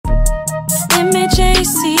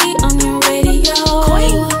JC on your radio.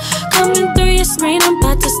 Coming through your screen, I'm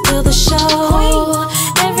about to steal the show.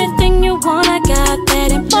 Everything you want, I got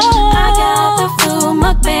that and more. I got the food,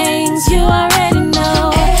 mukbangs, you already know.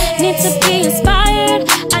 Need to be inspired,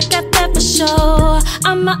 I got that for sure.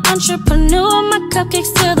 I'm an entrepreneur, my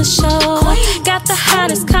cupcakes to the show. Got the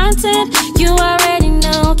hottest content, you already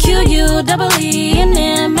know.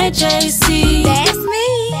 QUEENMAJC. That's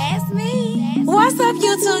me. That's me. What's up,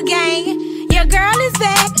 YouTube gang? Your girl is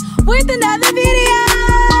back with another video.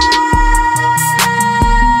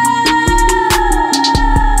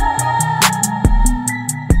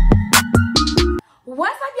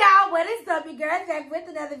 What's up, y'all? What is up? Your girl is back with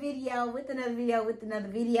another video,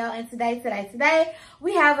 and today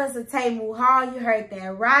we have us a Temu haul. You heard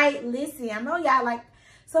that right. Listen, I know y'all like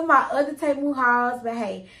some of my other Temu hauls, but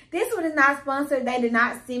hey, this one is not sponsored. They did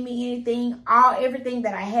not send me anything. Everything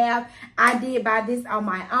that I have, I did buy this on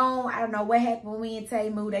my own. I don't know what happened with me and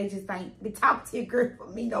Temu. They just ain't the top tier girl for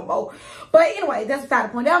me no more. But anyway, that's beside the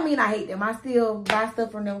point. That don't mean I hate them. I still buy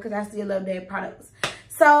stuff from them because I still love their products.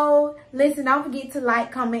 So, listen, don't forget to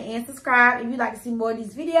like, comment, and subscribe. If you'd like to see more of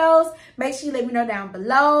these videos, make sure you let me know down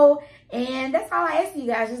below. And that's all I ask you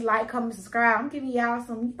guys. Just like, comment, subscribe. I'm giving y'all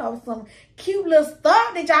some, you know, some cute little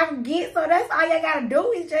stuff that y'all can get. So, that's all y'all got to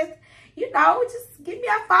do is just, you know, just give me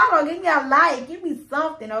a follow, give me a like, give me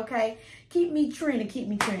something, okay? Keep me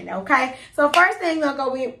trending, okay? So, first thing I'm going to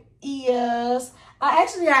go with is, I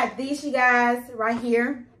actually got this, you guys, right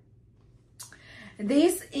here.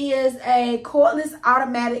 This is a cordless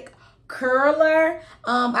automatic curler.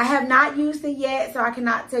 I have not used it yet, so I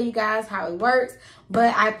cannot tell you guys how it works,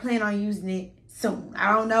 but I plan on using it soon.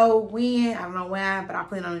 I don't know when, I don't know why, but I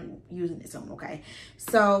plan on using it soon, okay?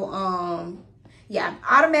 So, yeah,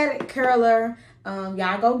 automatic curler.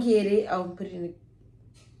 Y'all go get it. Oh, put it in the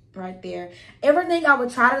right there. Everything, I will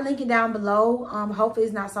try to link it down below. Hopefully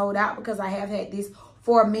it's not sold out because I have had this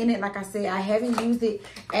for a minute. Like I said, I haven't used it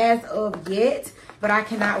as of yet, but I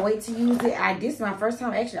cannot wait to use it. This is my first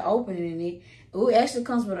time actually opening it. Ooh, it actually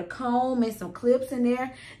comes with a comb and some clips in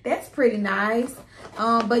there. That's pretty nice.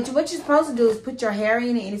 But what you're supposed to do is put your hair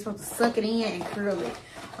in it, and it's supposed to suck it in and curl it.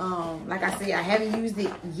 Like I said, I haven't used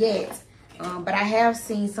it yet, but I have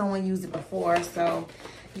seen someone use it before. So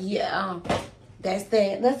yeah, that's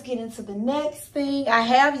that. Let's get into the next thing. I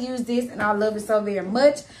have used this and I love it so very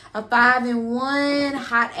much. A 5-in-1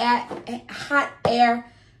 hot air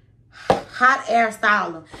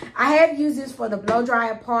styler. I have used this for the blow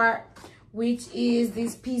dryer part, which is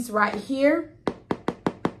this piece right here.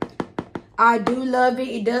 I do love it.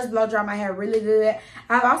 It does blow dry my hair really good.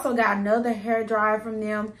 I've also got another hair dryer from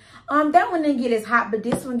them. That one didn't get as hot, but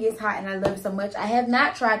this one gets hot and I love it so much. I have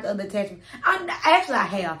not tried the other attachments. Actually, I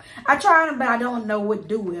have. I tried them, but I don't know what to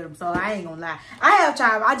do with them, so I ain't gonna lie. I have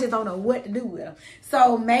tried them, I just don't know what to do with them.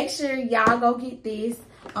 So make sure y'all go get this.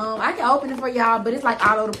 I can open it for y'all, but it's like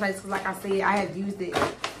all over the place because like I said, I have used it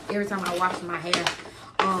every time I wash my hair.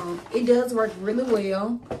 It does work really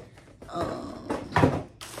well.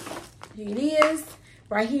 Here it is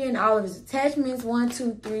right here in all of its attachments. 1,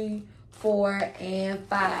 2, 3, 4, and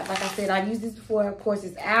 5. Like I said, I've used this before. Of course,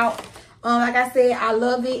 it's out. Like I said, I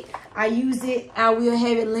love it. I use it. I will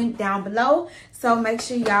have it linked down below. So make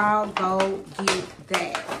sure y'all go get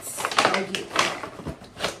that. Go get that.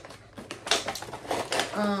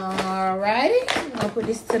 Alrighty, I'm gonna put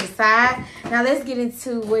this to the side. Now let's get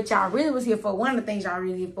into what y'all really was here for. One of the things y'all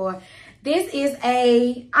really here for. This is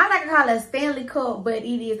I'm not gonna call it a Stanley cup, but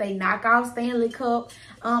it is a knockoff Stanley cup.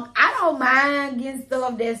 I don't mind getting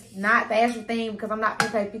stuff that's not the actual thing because I'm not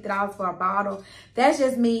gonna pay $50 for a bottle. That's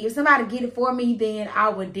just me. If somebody get it for me, then I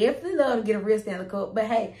would definitely love to get a real Stanley cup. But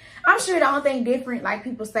hey, I'm sure the only thing different, like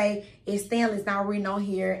people say, is Stanley's not written on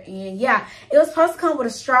here. And yeah, it was supposed to come with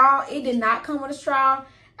a straw. It did not come with a straw.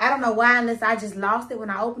 I don't know why, unless I just lost it when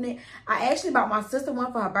I opened it. I actually bought my sister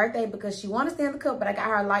one for her birthday because she wanted a Stanley cup, but I got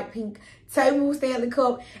her a light pink Temu Stanley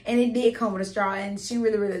cup, and it did come with a straw, and she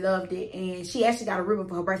really, really loved it. And she actually got a ribbon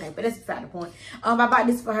for her birthday, but that's beside the point. I bought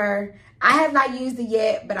this for her. I have not used it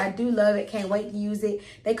yet, but I do love it. Can't wait to use it.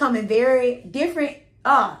 They come in very different,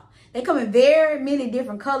 they come in very many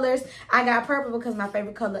different colors. I got purple because my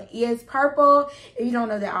favorite color is purple. If you don't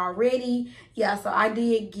know that already, yeah, so I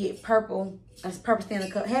did get purple. That's purple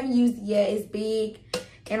Stanley cup. Haven't used it yet. It's big,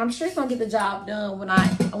 and I'm sure it's gonna get the job done when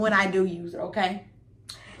I do use it. Okay.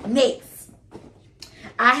 Next,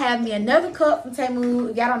 I have me another cup from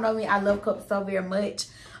Temu. If y'all don't know me, I love cups so very much.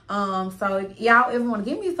 So if y'all ever want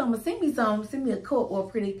to give me some, send me some. Send me a cup or a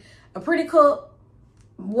pretty cup,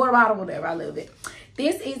 water bottle, whatever. I love it.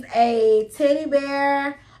 This is a teddy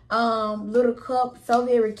bear little cup. So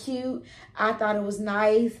very cute. I thought it was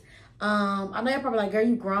nice. I know you're probably like, girl,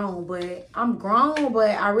 you grown, but I'm grown, but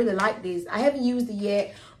I really like this. I haven't used it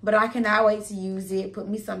yet, but I cannot wait to use it. Put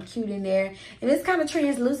me something cute in there. And it's kind of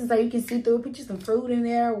translucent so you can see through it. Put you some fruit in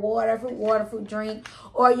there, fruit drink,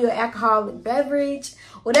 or your alcoholic beverage.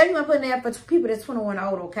 Whatever you want to put in there for people that's 21 or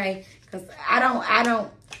older, okay? Because I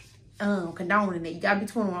don't condone it. You got to be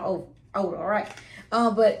 21 or older, all right?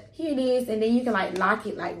 But here it is, and then you can like lock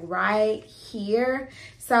it like right here.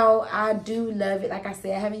 So I do love it. Like I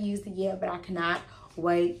said, I haven't used it yet, but I cannot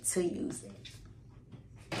wait to use it.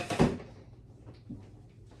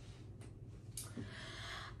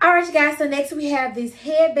 All right, you guys, so next we have this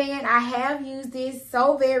headband. I have used this,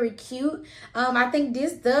 so very cute. I think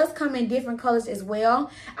this does come in different colors as well.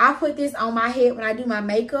 I put this on my head when I do my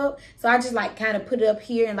makeup. So I just like kind of put it up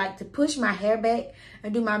here and like to push my hair back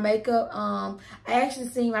and do my makeup. I actually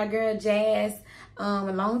seen my girl Jazz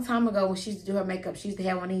a long time ago when she used to do her makeup. She used to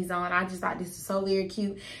have one of these on. I just thought this was so very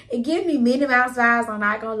cute. It gives me Minnie Mouse vibes, I'm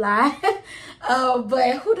not gonna lie.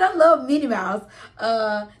 But who doesn't love Minnie Mouse?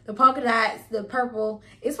 The polka dots, the purple.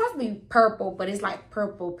 It's supposed to be purple, but it's like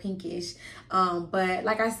purple pinkish. But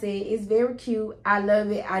like I said, it's very cute. I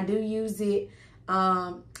love it. I do use it.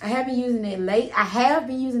 I have been using it lately. I have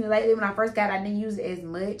been using it lately. When I first got it, I didn't use it as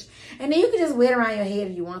much. And then you can just wear it around your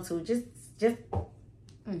head if you want to.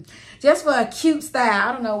 Just for a cute style.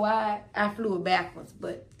 I don't know why I flew it backwards,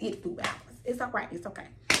 but it flew backwards. It's all right. It's okay.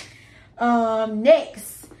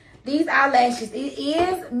 Next, these eyelashes. It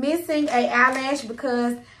is missing a eyelash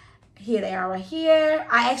because here they are right here.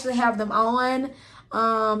 I actually have them on.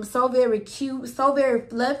 So very cute. So very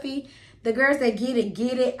fluffy. The girls that get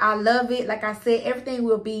it. I love it. Like I said, everything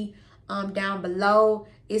will be down below.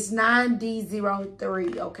 It's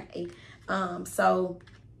 9D03. Okay. So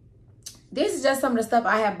this is just some of the stuff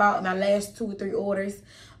I have bought in my last 2 or 3 orders.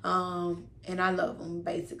 And I love them,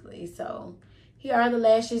 basically. So here are the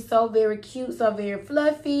lashes. So very cute. So very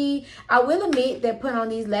fluffy. I will admit that putting on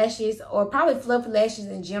these lashes, or probably fluffy lashes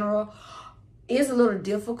in general, is a little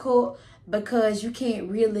difficult because you can't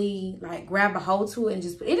really like grab a hold to it and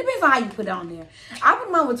just put it. Depends on how you put it on there. I put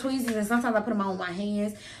them on with tweezers, and sometimes I put them on with my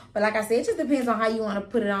hands. But like I said, it just depends on how you want to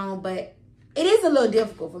put it on. But it is a little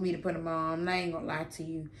difficult for me to put them on. I ain't gonna lie to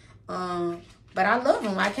you. But I love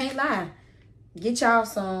them. I can't lie. Get y'all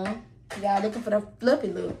some. Y'all looking for the fluffy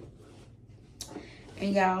look.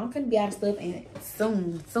 And y'all, I'm gonna be out of stuff and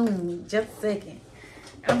soon, just a second.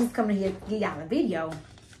 I'm just coming here to give y'all a video,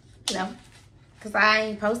 you know, because I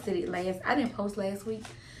ain't posted it I didn't post last week.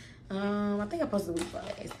 I think I posted the week before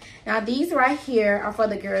last. Now these right here are for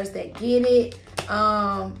the girls that get it.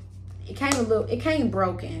 It came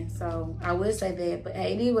broken, so I will say that, but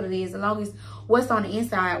hey, it is what it is, as long as what's on the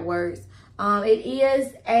inside works. It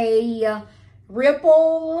is a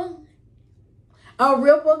ripple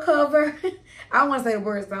cover. I don't want to say the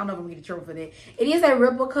words, so I don't know if I'm gonna get in trouble for that. It is a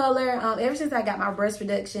ripple color. Ever since I got my breast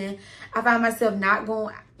reduction, I found myself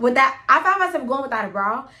going without a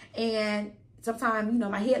bra, and sometimes, you know,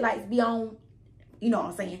 my headlights be on, you know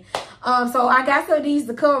what I'm saying. So I got some of these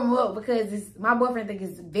to cover them up because my boyfriend thinks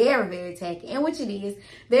it's very, very tacky, and which it is.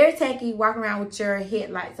 Very tacky, walking around with your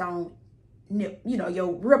headlights on, you know,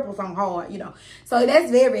 your ripples on hard, you know. So that's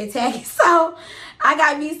very, very tacky. So I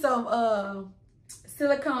got me some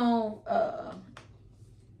silicone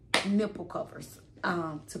nipple covers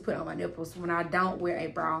to put on my nipples when I don't wear a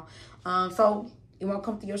bra. So it won't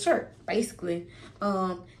come through your shirt, basically.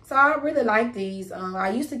 So I really like these.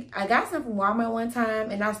 I got some from Walmart one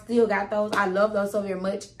time, and I still got those. I love those so very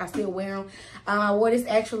much. I still wear them. I wore this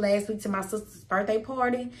actually last week to my sister's birthday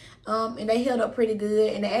party, and they held up pretty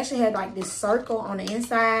good. And they actually had like this circle on the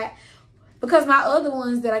inside, because my other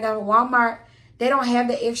ones that I got from Walmart, they don't have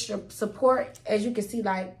the extra support. As you can see,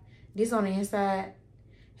 like this on the inside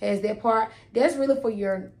has that part. That's really for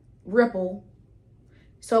your ripple,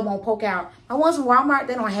 so it won't poke out. My ones from Walmart,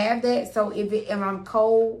 they don't have that. So if I'm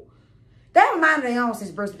cold, they don't mind their own since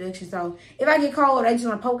breast reduction. So if I get cold, they just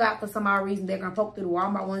want to poke out for some odd reason. They're gonna poke through the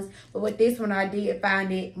Walmart ones. But with this one, I did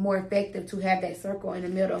find it more effective to have that circle in the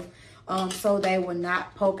middle, so they will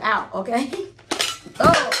not poke out. Okay.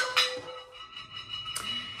 Oh,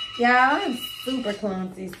 y'all, I'm super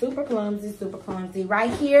clumsy, super clumsy, super clumsy.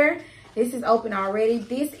 Right here, this is open already.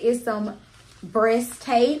 This is some breast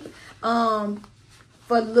tape.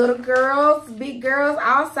 For little girls, big girls,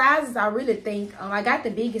 all sizes, I really think. I got the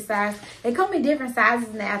biggest size. They come in different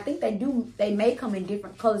sizes now. I think they may come in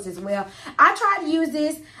different colors as well. I tried to use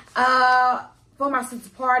this for my sister's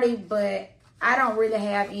party, but I don't really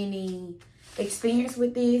have any experience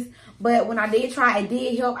with this. But when I did try, it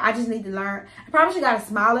did help. I just need to learn. I probably should got a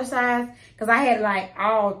smaller size because I had like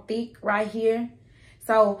all thick right here.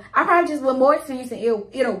 So I probably just, with more experience, and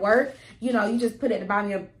it'll work. You know, you just put it at the bottom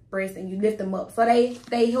of your breast and you lift them up. So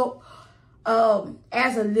they help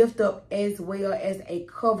as a lift up as well as a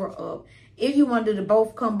cover up. If you want to do the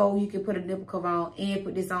both combo, you can put a nipple cover on and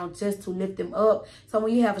put this on just to lift them up. So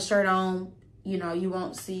when you have a shirt on, you know, you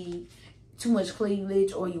won't see too much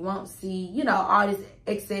cleavage, or you won't see, you know, all this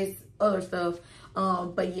excess other stuff.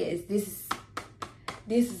 But yes, this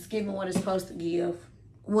is giving what it's supposed to give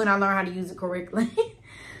when I learn how to use it correctly.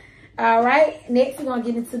 All right, next we're gonna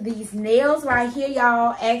get into these nails right here,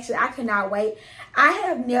 y'all. Actually, I cannot wait. I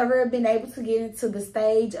have never been able to get into the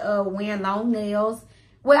stage of wearing long nails.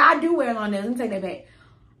 Well, I do wear long nails. Let me take that back.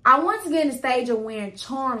 I want to get in the stage of wearing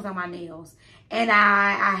charms on my nails, and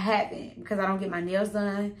I haven't, because I don't get my nails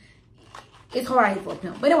done. It's hard for a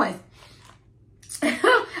pimp. But anyways,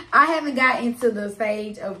 I haven't got into the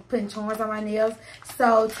stage of putting charms on my nails.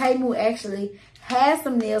 So Temu actually has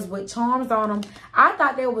some nails with charms on them. I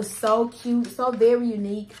thought they were so cute, so very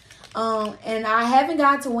unique. And I haven't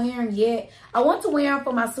got to wear them yet. I want to wear them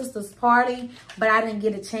for my sister's party, but I didn't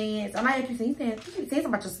get a chance. I might have to say something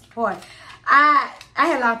about your party. I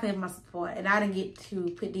had a lot of plans for my sister's party, and I didn't get to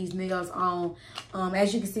put these nails on.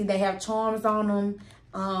 As you can see, they have charms on them.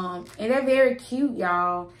 And they're very cute,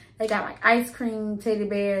 y'all. They got like ice cream, teddy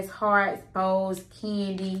bears, hearts, bows,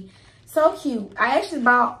 candy. So cute. I actually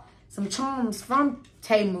bought some charms from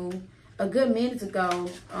Temu a good minute ago.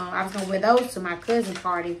 I was gonna wear those to my cousin's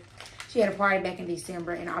party. She had a party back in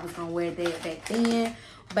December, and I was gonna wear that back then.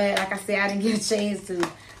 But like I said, I didn't get a chance to.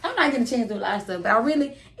 I'm not getting a chance to do a lot of stuff, but I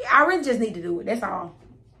really just need to do it. That's all.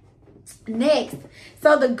 Next,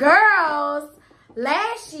 so the girls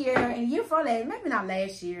last year and year before last, maybe not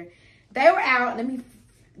last year, they were out. Let me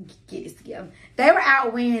get this together. They were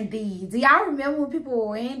out wearing these. Do y'all remember when people were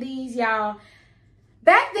wearing these, y'all?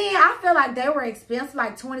 Back then, I feel like they were expensive,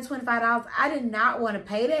 like $20, $25. I did not want to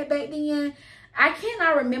pay that back then. I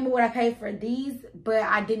cannot remember what I paid for these, but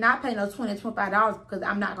I did not pay no $20, $25 because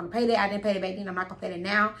I'm not going to pay that. I didn't pay that back then. I'm not going to pay that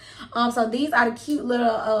now. So these are the cute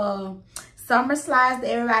little summer slides that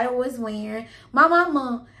everybody was wearing. My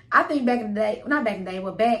mama, I think back in the day, not back in the day,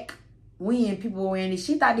 but back when people were wearing these,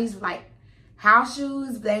 she thought these were like house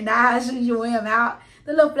shoes. They're not house shoes. You wear them out.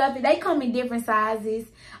 The little fluffy. They come in different sizes.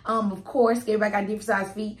 Of course, everybody got different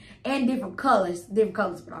size feet and different colors. Different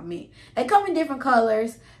colors is what I meant. They come in different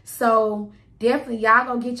colors. So definitely, y'all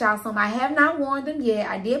go get y'all some. I have not worn them yet.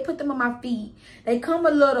 I did put them on my feet. They come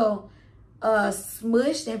a little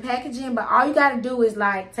smushed in packaging, but all you got to do is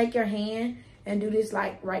like take your hand and do this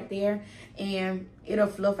like right there, and it'll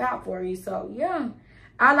fluff out for you. So yeah,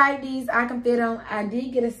 I like these. I can fit them. I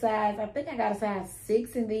did get a size. I think I got a size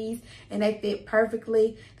 6 in these, and they fit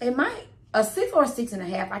perfectly. They might a 6 or a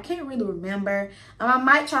 6.5. I can't really remember. I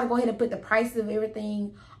might try to go ahead and put the prices of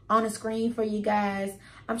everything on the screen for you guys.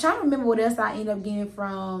 I'm trying to remember what else I ended up getting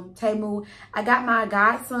from Temu. I got my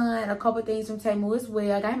godson a couple things from Temu as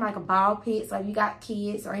well. I got him like a ball pit. So if you got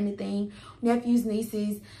kids or anything, nephews,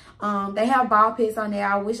 nieces, they have ball pits on there.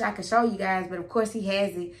 I wish I could show you guys, but of course he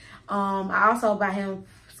has it. I also bought him,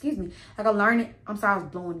 excuse me, like a learning, I'm sorry, I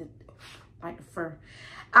was blowing it like the fur.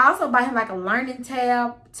 I also bought him like a learning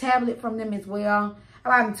tablet from them as well. I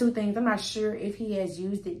bought him 2 things. I'm not sure if he has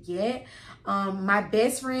used it yet. My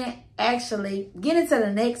best friend actually, getting to the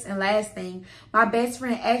next and last thing, my best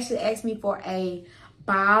friend actually asked me for a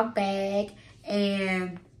bob bag,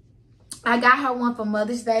 and I got her one for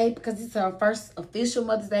Mother's Day because it's her first official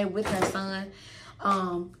Mother's Day with her son,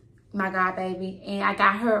 my god baby, and I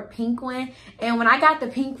got her a pink one. And when I got the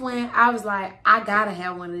pink one, I was like, I gotta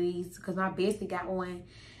have one of these because my bestie got one,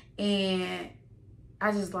 and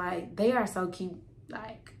I just like, they are so cute.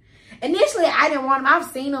 Like, initially I didn't want them. I've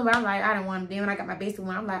seen them, but I'm like, I didn't want them. Then when I got my bestie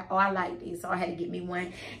one, I'm like, oh, I like this, so I had to get me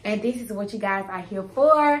one. And this is what you guys are here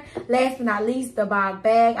for. Last but not least, the bob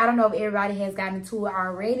bag. I don't know if everybody has gotten into it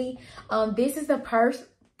already. This is the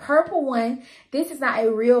purple one. This is not a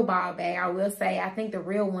real bob bag, I will say. I think the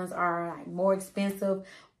real ones are like more expensive,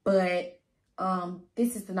 but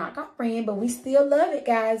this is the knockoff brand, but we still love it,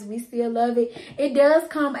 guys. We still love it. It does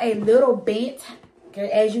come a little bent.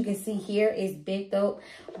 As you can see here, it's bent up,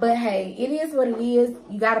 but hey, it is what it is.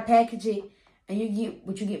 You gotta package it, and you get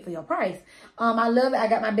what you get for your price. I love it. I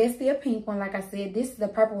got my bestie a pink one, like I said. This is the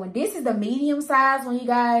purple one. This is the medium size one, you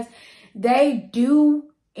guys. They do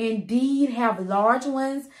indeed have large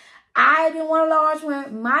ones. I didn't want a large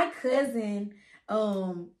one. My cousin,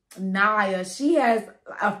 Naya, she has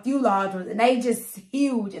a few large ones, and they just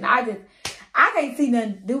huge, and I can't see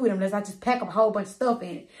nothing to do with them unless I just pack up a whole bunch of stuff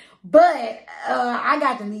in it. But I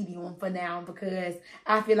got the medium one for now because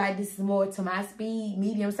I feel like this is more to my speed,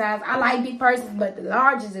 medium size. I like big purses, but the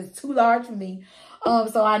large is just too large for me.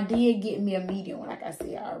 So I did get me a medium one, like I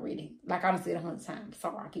said already. Like I done said 100 times.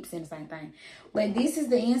 Sorry, I keep saying the same thing. But this is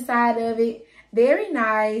the inside of it. Very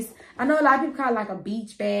nice. I know a lot of people call it like a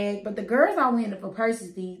beach bag, but the girls are wearing it for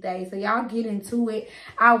purses these days. So y'all get into it.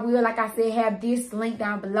 I will, like I said, have this link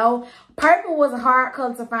down below. Purple was a hard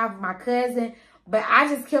color to find for my cousin, but I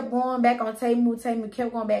just kept going back on Temu.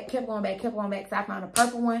 Kept going back. So I found a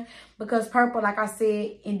purple one because purple, like I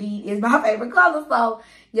said, indeed is my favorite color. So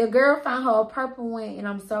your girl found her a purple one, and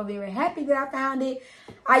I'm so very happy that I found it.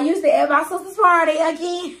 I used it at my sister's party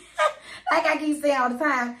again. Like I keep saying all the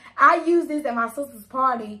time, I use this at my sister's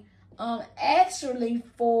party. Actually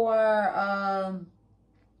for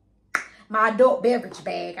my adult beverage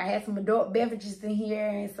bag. I had some adult beverages in here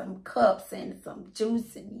and some cups and some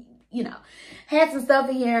juice and, you know, had some stuff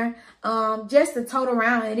in here just to tote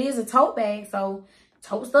around. It is a tote bag, so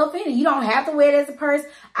tote stuff in it. You don't have to wear it as a purse.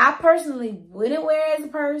 I personally wouldn't wear it as a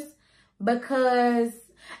purse because,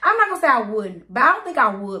 I'm not going to say I wouldn't, but I don't think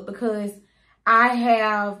I would because I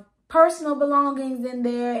have personal belongings in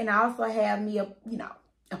there, and I also have me a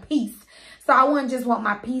piece. So I wouldn't just want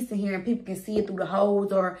my piece in here and people can see it through the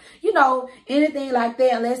holes or, you know, anything like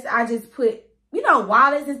that, unless I just put, you know,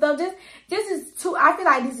 wallets and stuff. This is too, I feel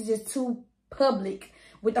like this is just too public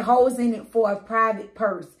with the holes in it for a private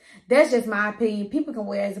purse. That's just my opinion. People can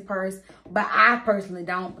wear it as a purse, but I personally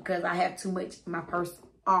don't because I have too much in my purse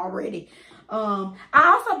already. I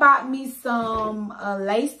also bought me some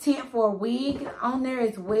lace tint for a wig on there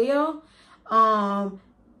as well.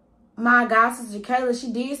 My god sister Kayla,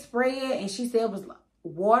 she did spray it and she said it was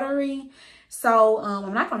watery. So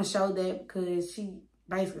I'm not going to show that because she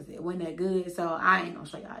basically said it wasn't that good. So I ain't going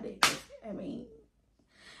to show y'all that. I mean,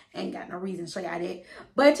 ain't got no reason to show y'all that.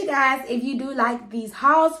 But you guys, if you do like these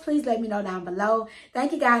hauls, please let me know down below.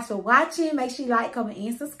 Thank you guys for watching. Make sure you like, comment,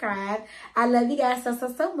 and subscribe. I love you guys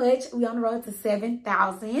so much. We on the road to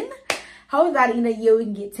 7,000. Hopefully by the end of the year we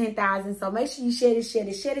can get 10,000. So make sure you share this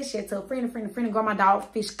to a friend, and grandma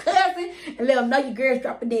dogfish cousin, and let them know your girls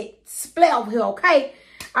dropping that split over here, okay?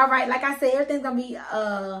 All right, like I said, everything's gonna be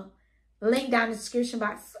linked down in the description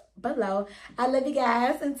box below. I love you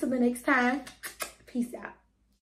guys. Until the next time, peace out.